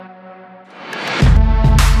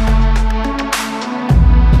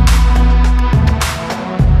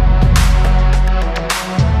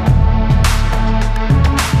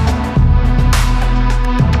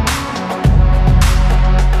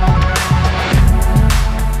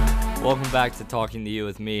Welcome back to Talking to You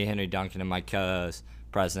with me, Henry Duncan, and my co-host,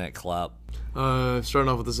 President Klepp. Starting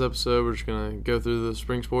off with this episode, we're just going to go through the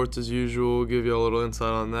spring sports as usual, give you a little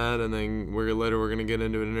insight on that, and then we're going to get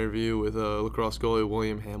into an interview with Lacrosse goalie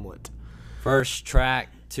William Hamlett. First track,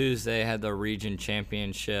 Tuesday had the region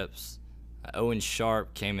championships. Owen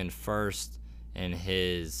Sharp came in first in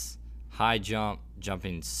his high jump,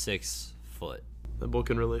 jumping 6 foot. That boy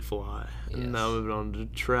can really fly. Yes. And now moving on to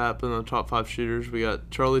trap and the top 5 shooters. We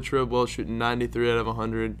got Charlie Treadwell shooting 93 out of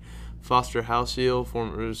 100. Foster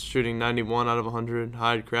Houseel shooting 91 out of 100.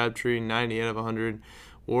 Hyde Crabtree 90 out of 100.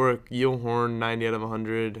 Warwick Yilhorn 90 out of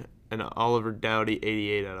 100. And Oliver Dowdy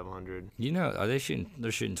 88 out of 100. You know, they're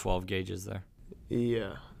shooting 12 gauges there?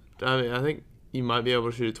 Yeah. I think you might be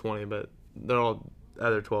able to shoot a 20, but they're all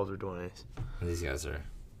either 12s or 20s. These guys are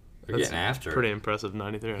getting after it. Pretty impressive,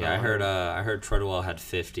 93. Yeah, I heard Treadwell had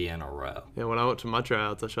 50 in a row. Yeah, when I went to my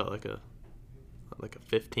tryouts, I shot like a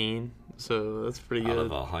 15, so that's pretty good. Out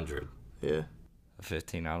of 100. Yeah. A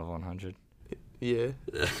 15 out of 100? Yeah.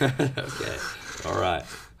 Okay. All right.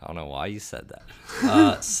 I don't know why you said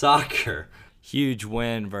that. Soccer, huge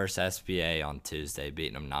win versus SBA on Tuesday,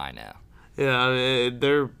 beating them 9-0. Yeah, I mean,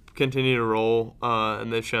 they're continuing to roll,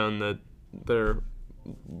 and they've shown that their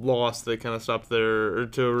loss that kind of stopped to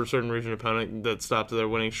a certain region opponent that stopped their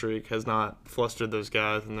winning streak has not flustered those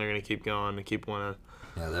guys, and they're going to keep going and keep winning.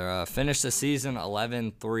 Yeah, they're finished the season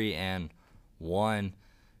 11-3-1,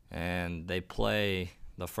 and they play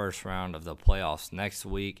the first round of the playoffs next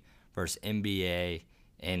week versus NBA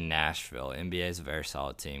in Nashville. NBA is a very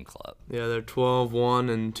solid team club. Yeah, they're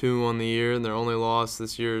 12-1-2 on the year, and their only loss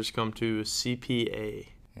this year has come to CPA.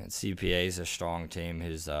 And CPA is a strong team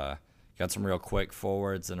who's got some real quick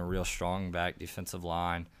forwards and a real strong back defensive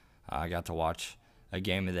line. I got to watch a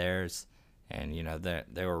game of theirs, and you know they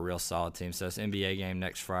were a real solid team. So this NBA game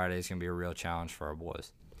next Friday is going to be a real challenge for our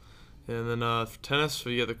boys. And then for tennis,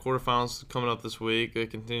 we got the quarterfinals coming up this week. They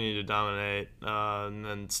continue to dominate, and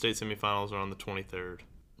then state semifinals are on the 23rd.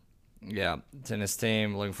 Yeah, tennis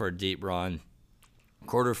team looking for a deep run.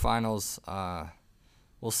 Quarterfinals,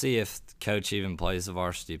 we'll see if the coach even plays the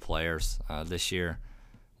varsity players this year.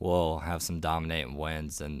 We'll have some dominating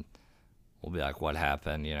wins, and we'll be like, what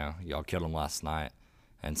happened? You know, y'all killed them last night.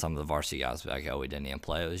 And some of the varsity guys will be like, oh, we didn't even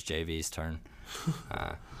play. It was JV's turn.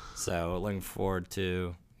 So looking forward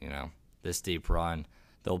to, you know, this deep run.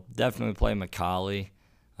 They'll definitely play McCallie.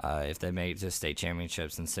 If they make it to state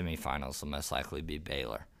championships and semifinals, they'll most likely be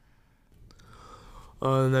Baylor.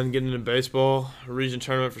 And then getting into baseball, region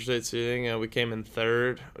tournament for state seeding, we came in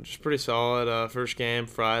third, which is pretty solid. First game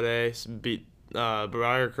Friday, beat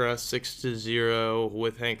Briarcrest 6-0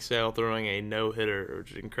 with Hank Sale throwing a no-hitter,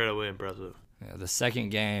 which is incredibly impressive. Yeah, the second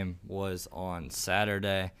game was on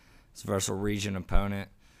Saturday. It's versus a region opponent.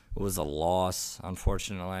 It was a loss,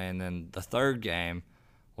 unfortunately. And then the third game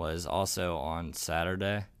was also on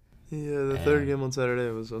Saturday. Yeah, the third game on Saturday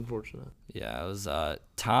was unfortunate. Yeah, it was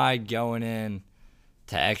tied going in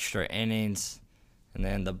to extra innings. And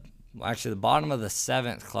then the bottom of the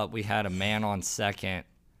 7th club, we had a man on second,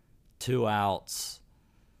 2 outs,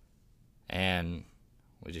 and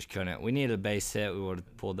we just couldn't. We needed a base hit. We would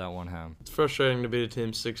have pulled that one home. It's frustrating to beat a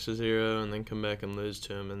team 6-0 and then come back and lose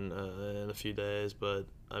to them in a few days, but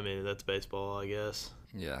I mean that's baseball, I guess.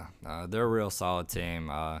 Yeah, they're a real solid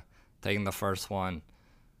team. Taking the first one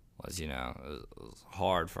was, you know, it was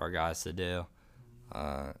hard for our guys to do.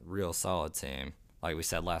 Real solid team. Like we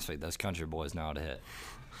said last week, those country boys know how to hit,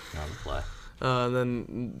 know how to play. And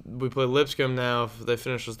then we play Lipscomb now. They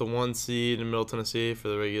finished as the 1 seed in Middle Tennessee for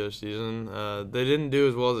the regular season. They didn't do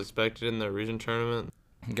as well as expected in their region tournament.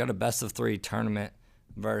 We got a best-of-3 tournament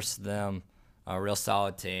versus them, a real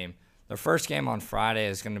solid team. Their first game on Friday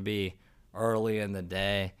is going to be early in the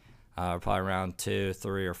day, probably around 2,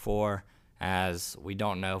 3, or 4, as we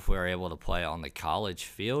don't know if we're able to play on the college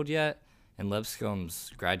field yet. And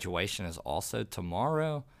Lipscomb's graduation is also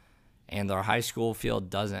tomorrow. And their high school field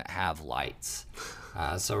doesn't have lights.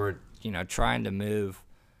 So we're, you know, trying to move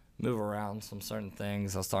around some certain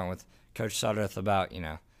things. I was talking with Coach Sudderth about, you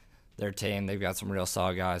know, their team. They've got some real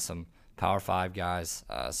solid guys, some Power 5 guys.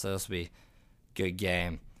 So this will be a good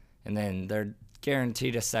game. And then they're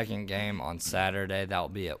guaranteed a second game on Saturday. That will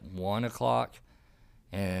be at 1 o'clock.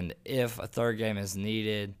 And if a third game is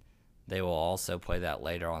needed, they will also play that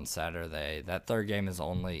later on Saturday. That third game is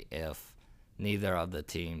only if neither of the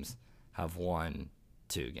teams have won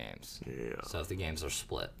 2 games. Yeah. So if the games are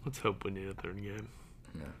split. Let's hope we need a third game.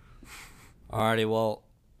 Yeah. Alrighty, well,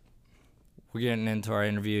 we're getting into our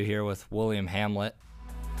interview here with William Hamlett.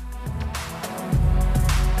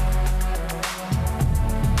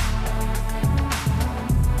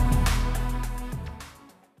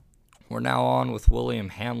 We're now on with William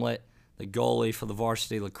Hamlett, the goalie for the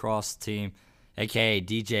varsity lacrosse team, a.k.a.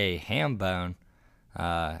 DJ Hambone.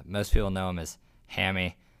 Most people know him as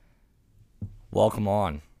Hammy. Welcome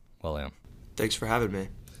on, William. Thanks for having me.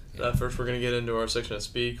 First, we're going to get into our section of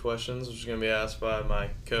speed questions, which is going to be asked by my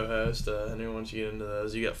co-host. Henry, once you get into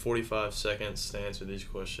those, you got 45 seconds to answer these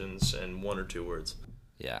questions in 1 or 2 words.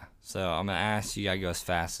 Yeah, so I'm going to ask you, got to go as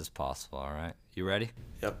fast as possible, all right? You ready?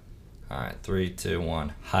 Yep. All right, 3, 2,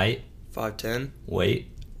 1. Height, 5'10",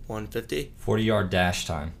 weight, 150, 40-yard dash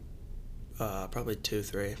time. probably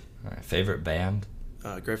 2-3. All right, favorite band,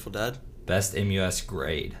 Grateful Dead, best MUS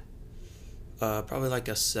grade. probably like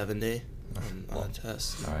a 70 on a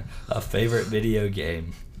test. All right, a favorite video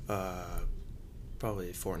game,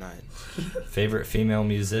 Probably Fortnite. favorite female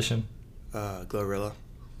musician, Glorilla,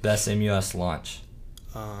 best MUS lunch,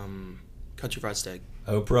 Country Fried Steak,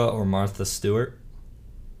 Oprah or Martha Stewart,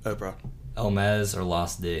 Oprah, Elmez or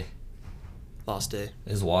Lost D. Lost Day,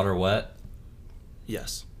 Is water wet?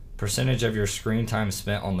 yes. Percentage of your screen time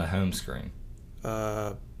spent on the home screen.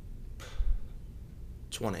 20.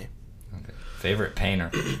 Okay. Favorite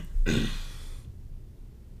painter,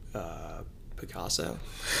 Picasso,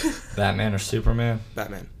 Batman or Superman,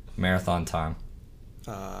 Batman, marathon time.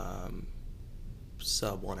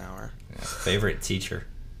 sub 1 hour. Yeah. Favorite teacher,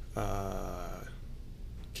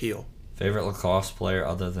 Keel, favorite lacrosse player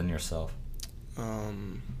other than yourself.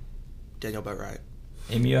 Daniel Boatwright,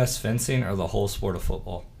 MUS fencing or the whole sport of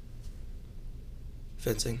football.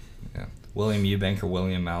 fencing, Yeah. William Eubank or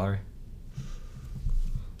William Mallory.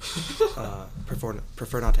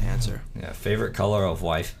 prefer not to answer. Yeah. Favorite color of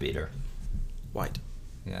wife beater. White.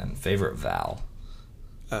 Yeah. And favorite vowel.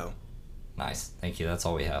 Oh. Nice. Thank you. That's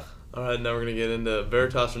all we have. All right, now we're going to get into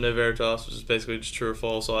Veritas or No Veritas, which is basically just true or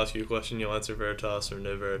false. I'll ask you a question, you'll answer Veritas or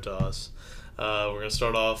No Veritas. We're going to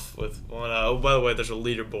start off with one. Oh, by the way, there's a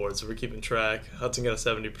leaderboard, so we're keeping track. Hudson got a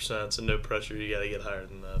 70%, so no pressure. You got to get higher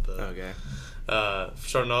than that. But, Okay.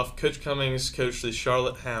 starting off, Coach Cummings coached the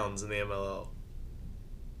Charlotte Hounds in the MLL.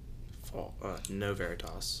 No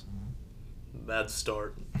Veritas. Bad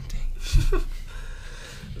start.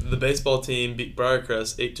 The baseball team beat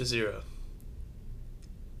Briarcrest 8-0.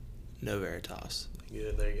 No Veritas.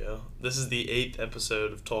 Good, there you go. This is the 8th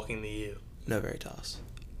episode of Talking to You. No Veritas.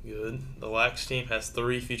 Good. The Lax team has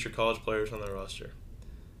 3 future college players on their roster.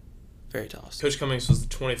 Veritas. Coach Cummings was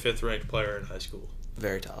the 25th ranked player in high school.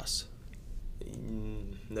 Veritas.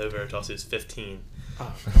 No Veritas, he was 15.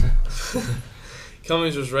 Oh.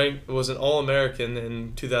 Cummings was an All-American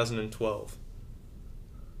in 2012.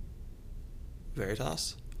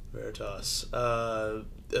 Veritas. Veritas.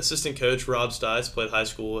 Assistant coach Rob Stice played high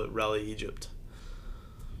school at Raleigh, Egypt.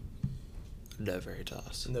 No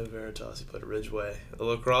Veritas. No Veritas, he played at Ridgeway. The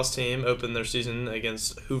lacrosse team opened their season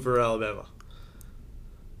against Hoover, Alabama.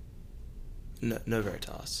 No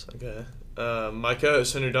Veritas. Okay. My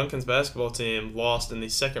coach, Henry Duncan's basketball team, lost in the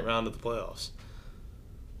second round of the playoffs.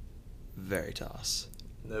 Veritas.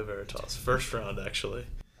 No Veritas. First round, actually.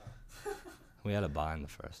 We had a bye in the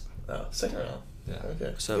first. Oh, second round. Yeah.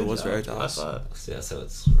 Okay. So Good it was job. Veritas. High five. Yeah, so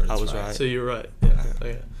it's I was right. So you're right. Yeah.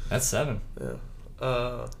 Okay. That's 7.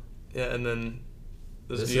 Yeah. Yeah, and then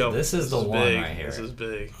This is the one big. right here. This is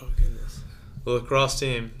big. Oh goodness. The lacrosse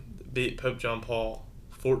team beat Pope John Paul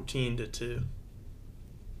 14-2.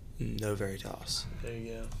 No Veritas. There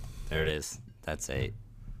you go. There it is. That's 8.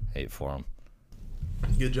 8 for them.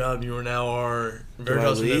 Good job. You are now our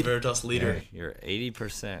Veritas and No Veritas leader. You're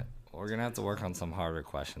 80%. We're going to have to work on some harder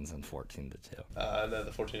questions than 14-2. No,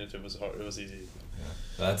 the 14-2 was hard. It was easy. Yeah.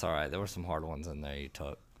 But that's all right. There were some hard ones in there you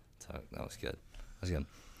took. So that was good. That was good.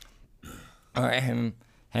 All right, Hammy,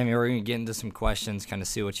 we're going to get into some questions, kind of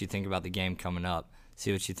see what you think about the game coming up,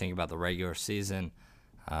 see what you think about the regular season.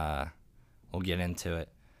 We'll get into it.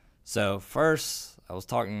 So first, I was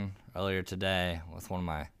talking earlier today with one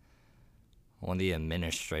of the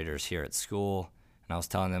administrators here at school, and I was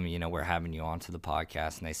telling them, we're having you on to the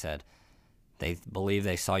podcast, and they said they believe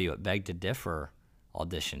they saw you at Beg to Differ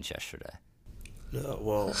auditions yesterday. No,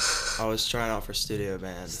 well, I was trying out for studio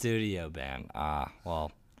band. Studio band.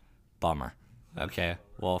 Well, bummer. Okay.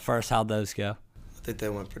 Well, first, how'd those go? I think they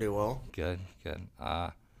went pretty well. Good. Dang,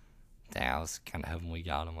 I was kind of hoping we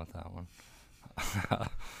got him with that one.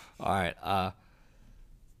 All right.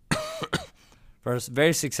 First,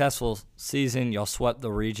 very successful season. Y'all swept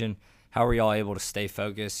the region. How were y'all able to stay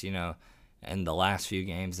focused, in the last few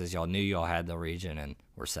games as y'all knew y'all had the region and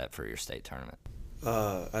were set for your state tournament?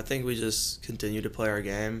 I think we just continued to play our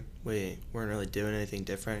game. We weren't really doing anything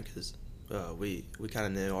different because we kind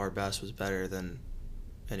of knew our best was better than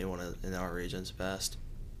anyone in our region's best.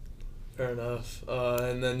 Fair enough.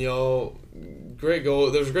 And then y'all great goal.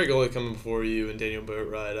 There was a great goalie coming before you and Daniel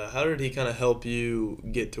Boatwright. How did he kind of help you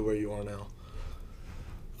get to where you are now?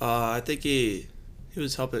 I think he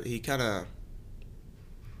was helping. He kind of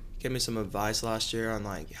gave me some advice last year on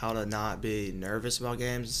like how to not be nervous about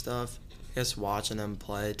games and stuff. I guess watching him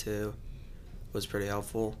play too was pretty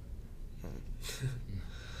helpful.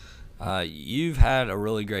 You've had a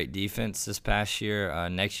really great defense this past year.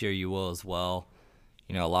 Next year you will as well.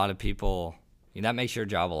 You know, a lot of people, that makes your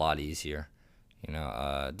job a lot easier. You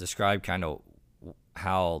know, describe kind of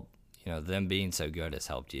how, them being so good has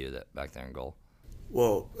helped you back there in goal.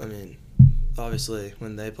 Well, I mean, obviously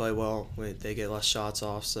when they play well, they get less shots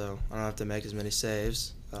off, so I don't have to make as many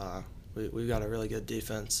saves. We've got a really good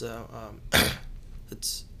defense, so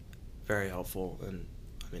it's very helpful in,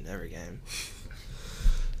 every game.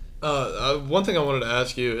 One thing I wanted to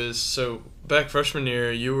ask you is, so back freshman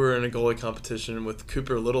year, you were in a goalie competition with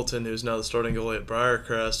Cooper Littleton, who's now the starting goalie at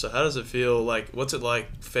Briarcrest. So how does it feel? What's it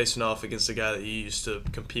like facing off against a guy that you used to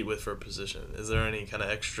compete with for a position? Is there any kind of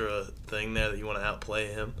extra thing there that you want to outplay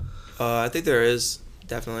him? I think there is,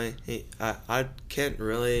 definitely. I can't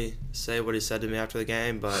really say what he said to me after the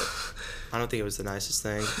game, but I don't think it was the nicest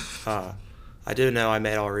thing. I do know I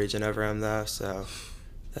made all region over him, though, so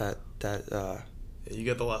that you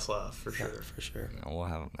get the last laugh, for sure. Yeah, for sure. We'll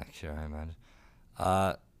have him next year, I imagine.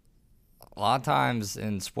 A lot of times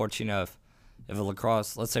in sports, if a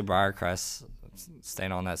lacrosse, let's say Briarcrest,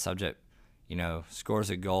 staying on that subject, scores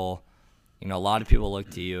a goal, a lot of people look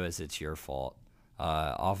to you as it's your fault.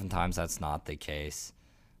 Oftentimes that's not the case.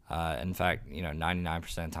 In fact, 99%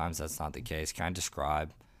 of the times that's not the case. Can I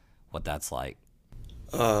describe what that's like?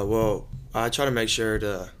 Well, I try to make sure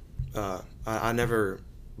to I never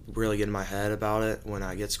really get in my head about it when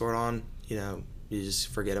I get scored on. You just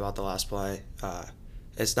forget about the last play.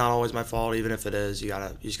 It's not always my fault, even if it is. You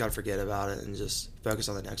just gotta forget about it and just focus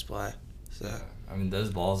on the next play. So yeah. Those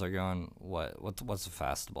balls are going what's the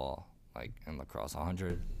fast ball like in lacrosse?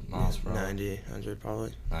 100 miles per hour? 90, 100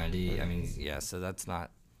 probably. 90. Yeah. So that'd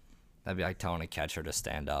be like telling a catcher to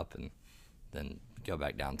stand up and then go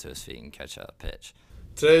back down to his feet and catch a pitch.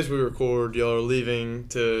 Today, as we record, y'all are leaving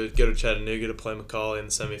to go to Chattanooga to play McCallie in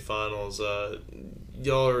the semifinals.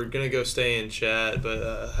 Y'all are going to go stay in Chat,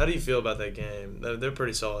 but how do you feel about that game? They're a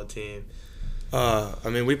pretty solid team.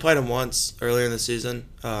 We played them once earlier in the season.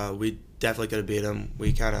 We definitely could have beat them.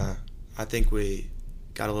 I think we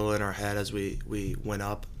got a little in our head as we went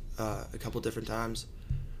up a couple different times.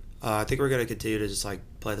 I think we're going to continue to just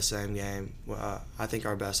play the same game. I think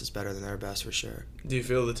our best is better than their best for sure. Do you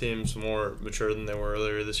feel the team's more mature than they were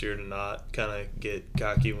earlier this year to not kind of get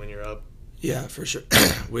cocky when you're up? Yeah, for sure.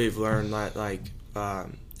 We've learned that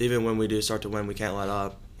even when we do start to win, we can't let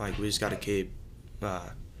up. We just got to keep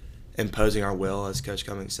imposing our will, as Coach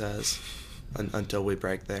Cummings says, until we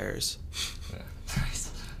break theirs. Yeah.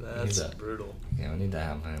 That's brutal. Yeah, we need to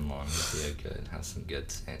have him on. Have some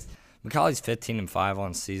good stance. McCallie's 15-5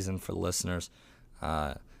 on season for the listeners.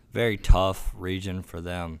 Very tough region for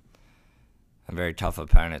them, and very tough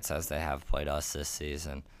opponents as they have played us this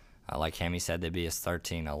season. Like Hammy said, they beat us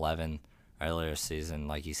 13-11 earlier season.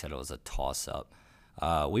 Like he said, it was a toss-up.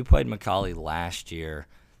 We played McCallie last year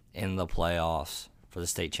in the playoffs for the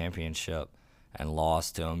state championship and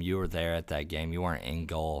lost to them. You were there at that game. You weren't in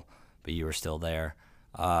goal, but you were still there.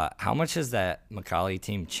 How much has that McCallie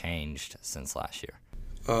team changed since last year?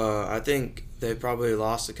 I think they probably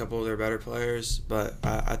lost a couple of their better players, but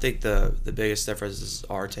I think the biggest difference is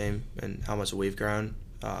our team and how much we've grown,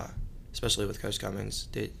 especially with Coach Cummings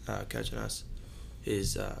coaching us.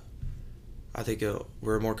 I think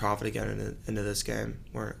we're more confident getting into this game.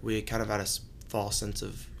 We kind of had a false sense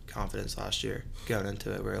of confidence last year going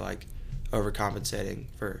into it. We were overcompensating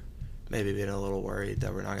for maybe being a little worried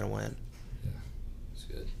that we're not going to win. Yeah, that's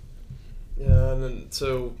good. Yeah, and then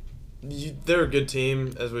they're a good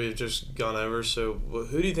team, as we've just gone over. So,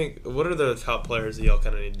 who do you think? What are the top players that y'all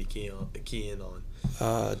kind of need to key in on?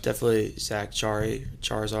 Definitely Zach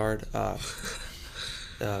Charizard.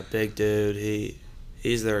 Big dude.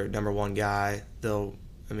 He's their number one guy.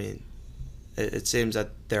 It seems that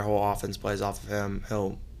their whole offense plays off of him.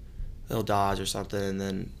 He'll dodge or something, and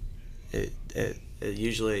then it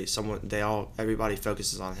usually everybody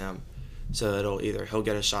focuses on him. So he'll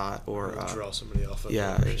get a shot or draw somebody off. Or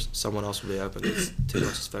someone else will be open because too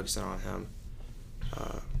much is focusing on him.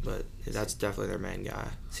 But that's definitely their main guy.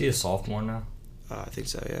 Is he a sophomore now? I think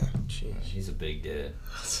so. Yeah. Jeez. He's a big dude.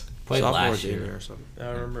 Played sophomore last year or something.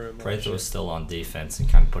 I remember him. Prather was still on defense and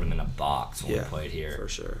kind of put him in a box when we played here. For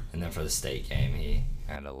sure. And then for the state game, he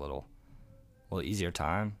had a little easier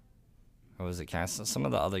time. Or was it kind of some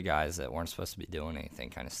of the other guys that weren't supposed to be doing anything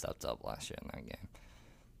kind of stepped up last year in that game?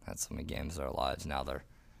 had so many games of their lives. Now they're.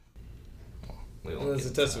 Well, it's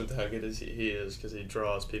a testament to how good he is because he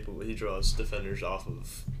draws defenders off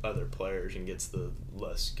of other players and gets the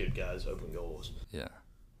less good guys open goals. Yeah.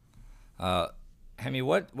 Hemi,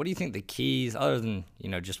 what do you think the keys, other than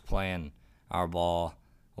just playing our ball,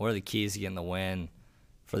 what are the keys to getting the win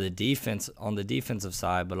for the defense on the defensive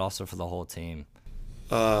side, but also for the whole team?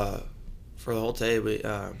 For the whole team, we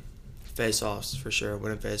face-offs for sure.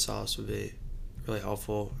 Winning face-offs would be really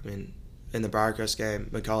helpful. I mean, in the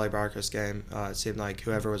McCallie-Briarcrest game, it seemed like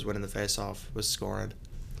whoever was winning the face-off was scoring,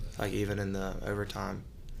 like even in the overtime.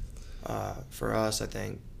 For us, I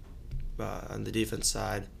think, on the defense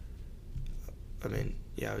side, I mean,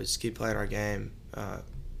 we just keep playing our game,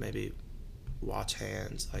 maybe watch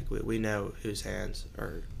hands. Like, we know whose hands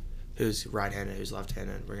are, who's right-handed, who's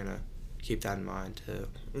left-handed. We're going to keep that in mind, too.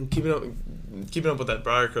 And keeping up with that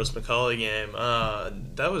Briarcrest-McCallie game,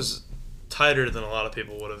 that was tighter than a lot of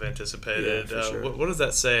people would have anticipated. Yeah, for sure. What does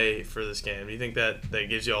that say for this game? Do you think that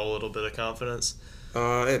gives you all a little bit of confidence?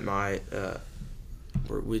 It might.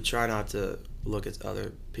 We try not to look at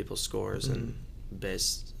other people's scores and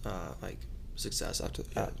base success off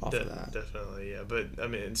of that. Definitely, yeah. But I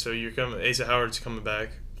mean, so Asa Howard's coming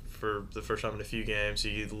back for the first time in a few games.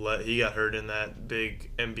 He got hurt in that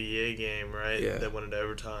big NBA game, right? Yeah. That went into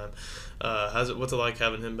overtime. What's it like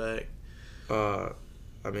having him back?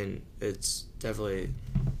 I mean, it's definitely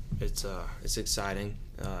it's exciting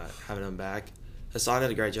having him back. Hassan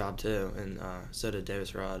did a great job too, and so did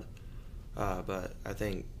Davis Rudd. But I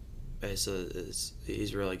think Asa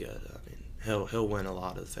he's really good. I mean, he'll win a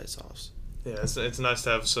lot of the face-offs. Yeah, it's nice to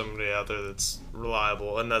have somebody out there that's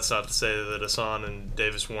reliable, and that's not to say that Hassan and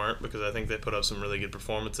Davis weren't, because I think they put up some really good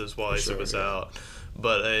performances while Asa was out.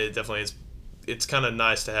 But it definitely is. It's kind of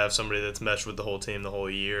nice to have somebody that's meshed with the whole team the whole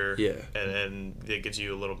year. Yeah. And it gives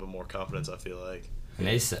you a little bit more confidence, I feel like. And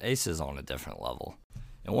Asa's on a different level.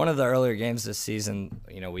 In one of the earlier games this season,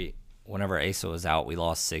 whenever Asa was out, we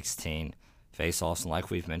lost 16 face-offs. And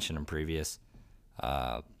like we've mentioned in previous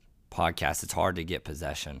podcasts, it's hard to get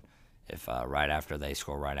possession if right after they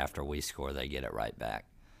score, right after we score, they get it right back.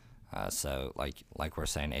 So like we're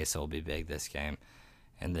saying, Asa will be big this game.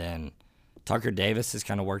 And then Tucker Davis has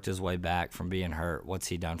kind of worked his way back from being hurt. What's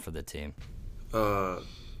he done for the team? I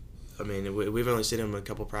mean, we've only seen him in a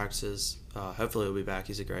couple practices. Hopefully he'll be back.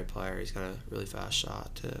 He's a great player. He's got a really fast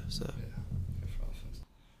shot, too. So. Yeah.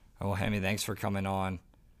 Well, Hemi, thanks for coming on.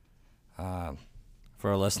 For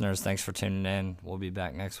our listeners, thanks for tuning in. We'll be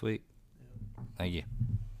back next week. Thank you.